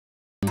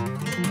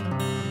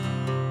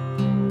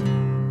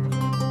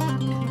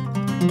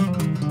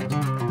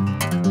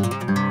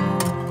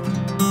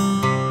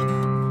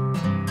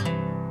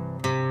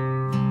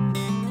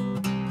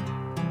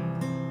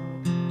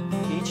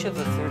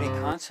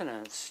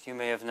consonants, you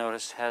may have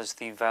noticed, has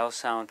the vowel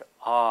sound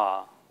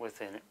ah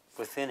within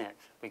it.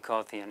 We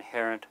call it the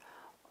inherent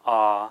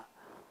ah,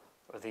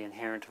 or the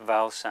inherent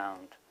vowel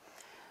sound.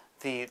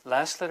 The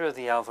last letter of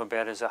the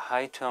alphabet is a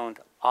high-toned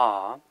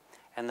ah,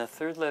 and the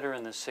third letter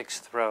in the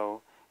sixth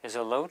row is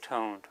a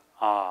low-toned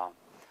ah.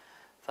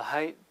 The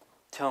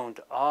high-toned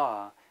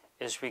ah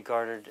is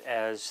regarded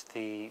as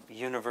the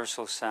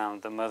universal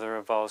sound, the mother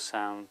of all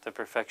sound, the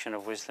perfection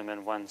of wisdom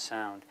in one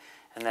sound.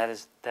 And that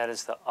is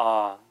the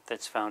ah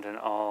that's found in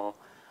all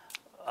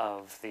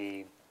of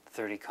the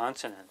 30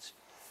 consonants.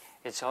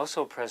 It's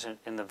also present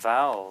in the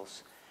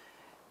vowels.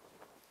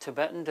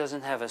 Tibetan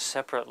doesn't have a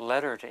separate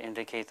letter to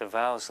indicate the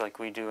vowels like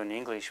we do in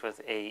English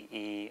with A,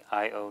 E,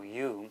 I, O,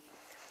 U.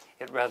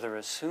 It rather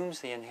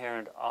assumes the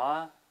inherent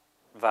ah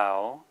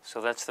vowel,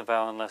 so that's the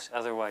vowel unless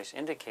otherwise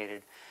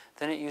indicated.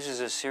 Then it uses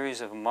a series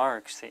of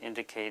marks to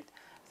indicate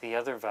the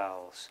other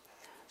vowels.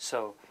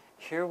 So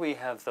here we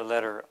have the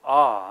letter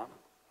ah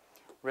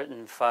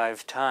written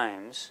 5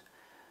 times.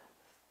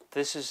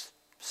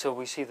 So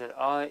we see that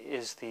ah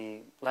is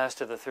the last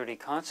of the 30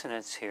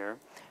 consonants here.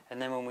 And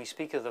then when we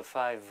speak of the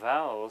 5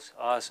 vowels,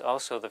 ah is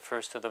also the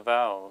first of the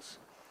vowels.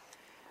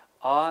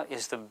 Ah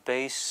is the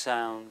base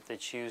sound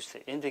that's used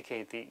to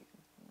indicate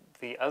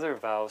the other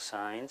vowel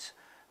signs,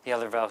 the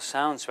other vowel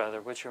sounds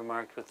rather, which are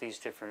marked with these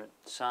different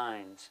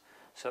signs.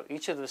 So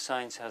each of the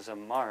signs has a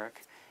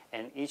mark,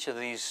 and each of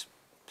these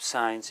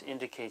signs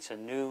indicates a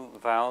new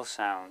vowel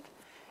sound.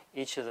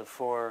 Each of the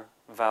 4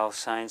 vowel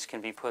signs can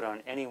be put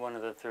on any one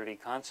of the 30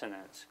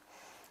 consonants.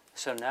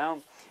 So now,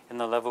 in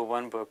the Level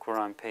 1 book, we're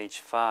on page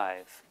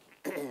 5.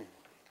 The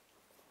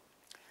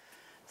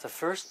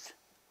first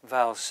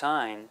vowel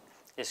sign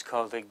is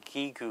called a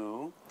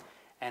gigu,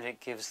 and it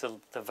gives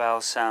the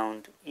vowel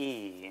sound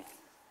E.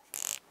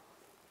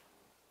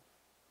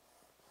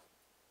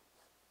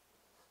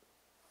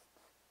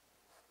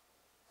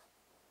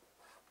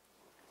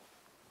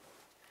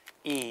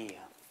 E,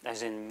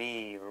 as in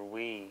me or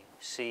we,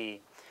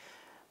 see.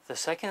 The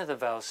second of the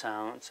vowel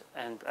sounds,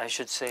 and I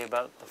should say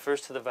about the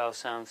first of the vowel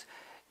sounds,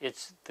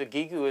 the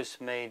gigu is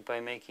made by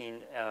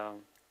making a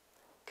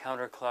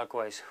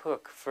counterclockwise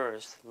hook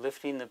first,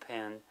 lifting the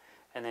pen,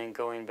 and then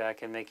going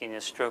back and making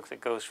a stroke that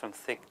goes from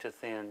thick to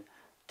thin,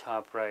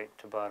 top right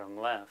to bottom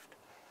left.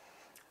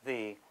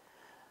 The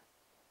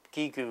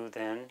gigu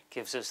then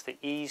gives us the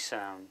E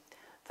sound.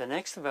 The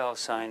next vowel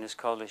sign is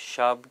called a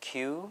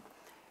shabq.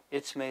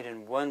 It's made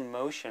in one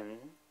motion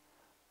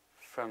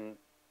from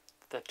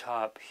the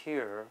top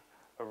here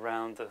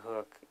around the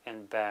hook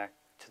and back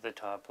to the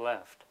top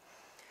left.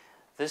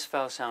 This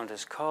vowel sound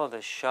is called a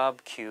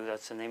shabq.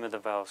 That's the name of the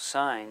vowel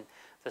sign.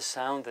 The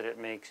sound that it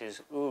makes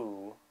is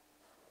oo.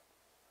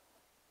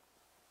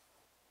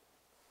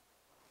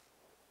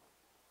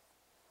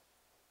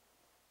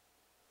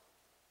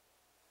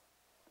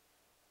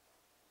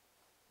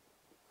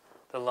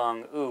 The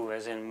long oo,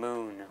 as in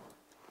moon.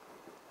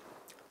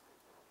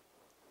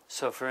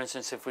 So for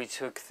instance, if we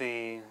took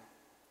the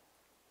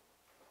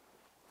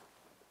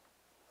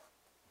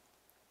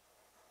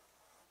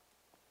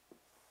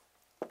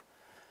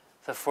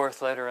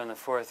fourth letter in the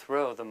 4th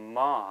row, the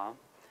ma,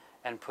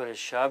 and put a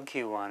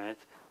shabq on it,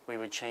 we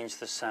would change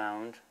the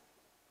sound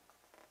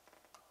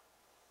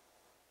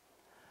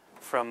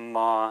from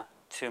ma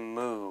to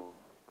mu.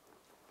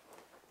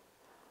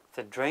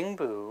 The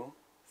drengbu,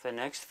 the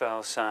next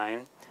vowel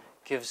sign,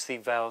 gives the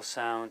vowel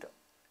sound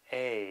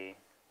A.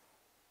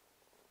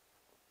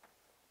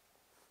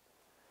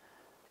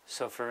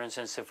 So for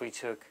instance, if we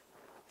took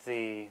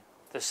the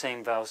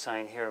same vowel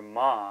sign here,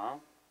 ma,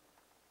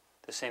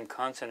 the same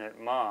consonant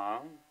ma,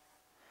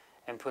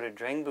 and put a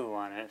drengbu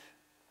on it,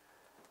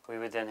 we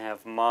would then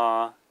have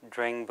ma,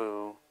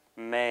 drengbu,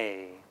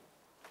 may.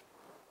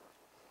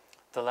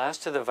 The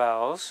last of the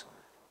vowels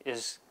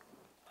is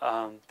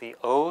the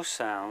O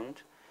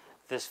sound.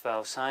 This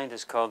vowel sign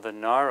is called the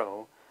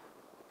naro.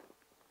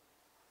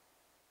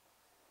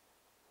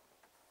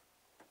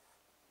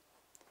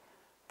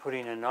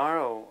 Putting a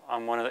naro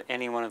on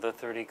any one of the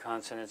 30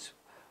 consonants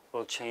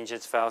will change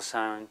its vowel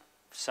sound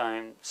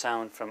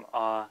from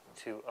ah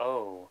to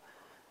o.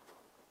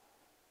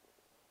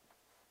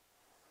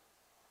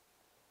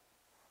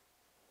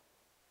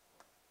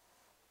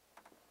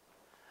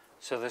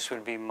 So this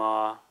would be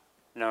ma,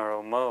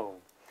 naro, mo.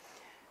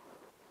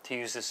 To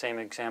use the same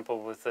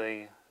example with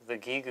the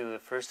gigu, the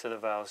first of the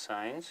vowel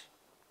signs.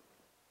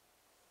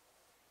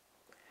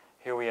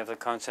 Here we have the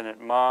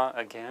consonant ma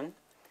again.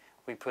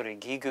 We put a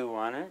gigu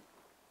on it.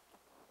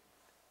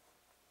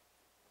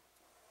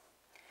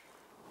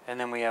 And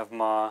then we have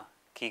ma,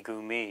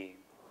 gigu, mi.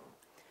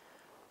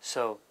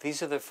 So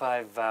these are the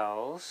 5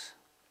 vowels,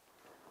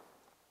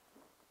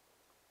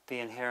 the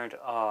inherent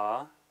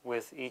ah,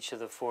 with each of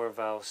the 4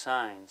 vowel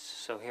signs.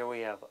 So here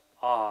we have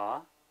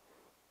ah,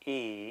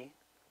 e,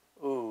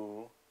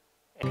 oo,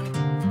 and